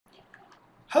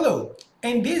Hello,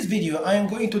 in this video I am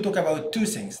going to talk about two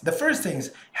things. The first thing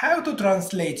is how to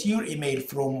translate your email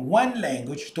from one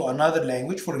language to another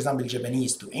language, for example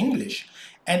Japanese to English.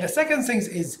 And the second thing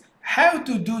is how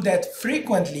to do that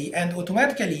frequently and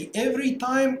automatically every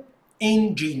time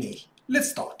in Gmail.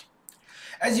 Let's start.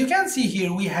 As you can see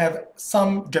here, we have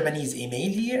some Japanese email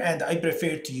here, and I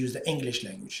prefer to use the English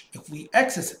language. If we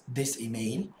access this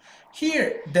email,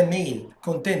 here the mail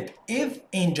content is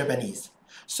in Japanese.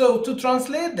 So to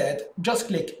translate that, just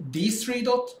click these three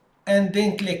dots and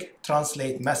then click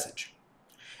Translate Message.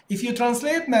 If you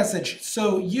translate message,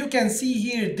 so you can see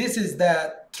here, this is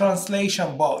the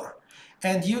translation bar.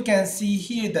 And you can see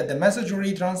here that the message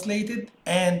already translated,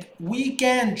 and we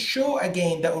can show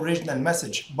again the original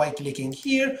message by clicking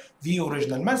here, View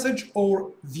Original Message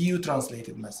or View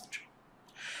Translated Message.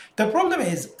 The problem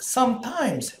is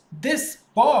sometimes this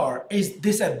bar is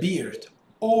disappeared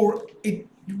or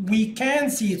we can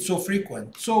see it so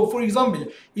frequent. So for example,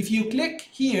 if you click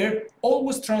here,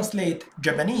 always translate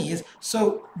Japanese,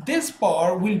 so this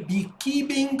bar will be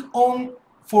keeping on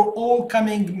for all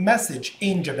coming message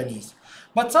in Japanese.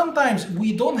 But sometimes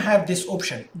we don't have this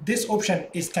option. This option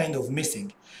is kind of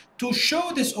missing. To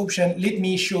show this option, let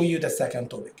me show you the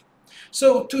second topic.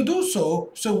 So to do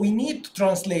so, we need to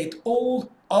translate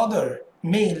all other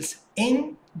mails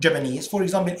in Japanese. For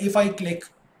example, if I click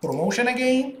promotion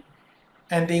again,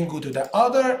 and then go to the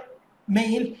other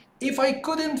mail, if I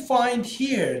couldn't find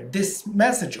here this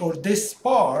message or this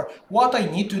bar, what I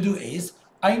need to do is,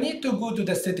 I need to go to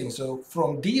the settings. So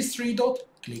from these three dots,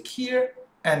 click here,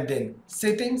 and then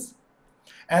settings,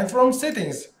 and from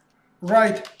settings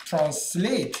write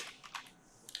translate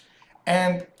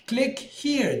and click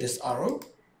here this arrow,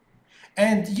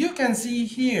 and you can see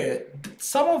here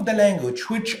some of the language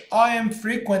which I am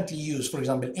frequently used, for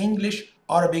example English,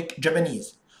 Arabic,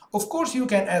 Japanese. Of course you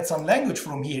can add some language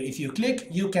from here. If you click,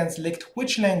 you can select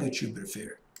which language you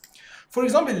prefer. For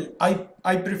example,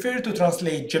 I prefer to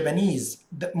translate Japanese,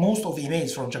 most of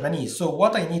emails from Japanese. So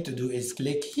what I need to do is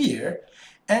click here,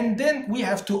 and then we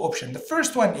have two options. The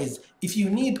first one is if you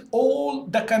need all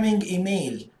the coming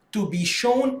email to be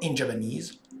shown in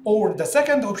Japanese, or the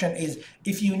second option is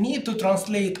if you need to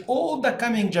translate all the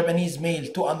coming Japanese mail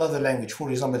to another language, for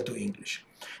example to English.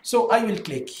 So I will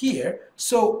click here,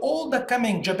 so all the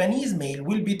coming Japanese mail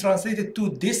will be translated to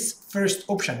this first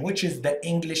option, which is the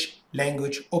English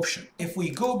language option. If we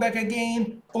go back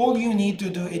again, all you need to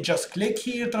do is just click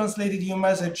here, translated your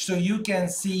message, so you can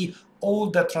see all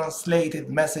the translated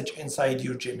message inside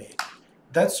your Gmail.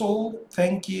 That's all.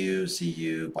 Thank you. See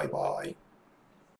you. Bye bye.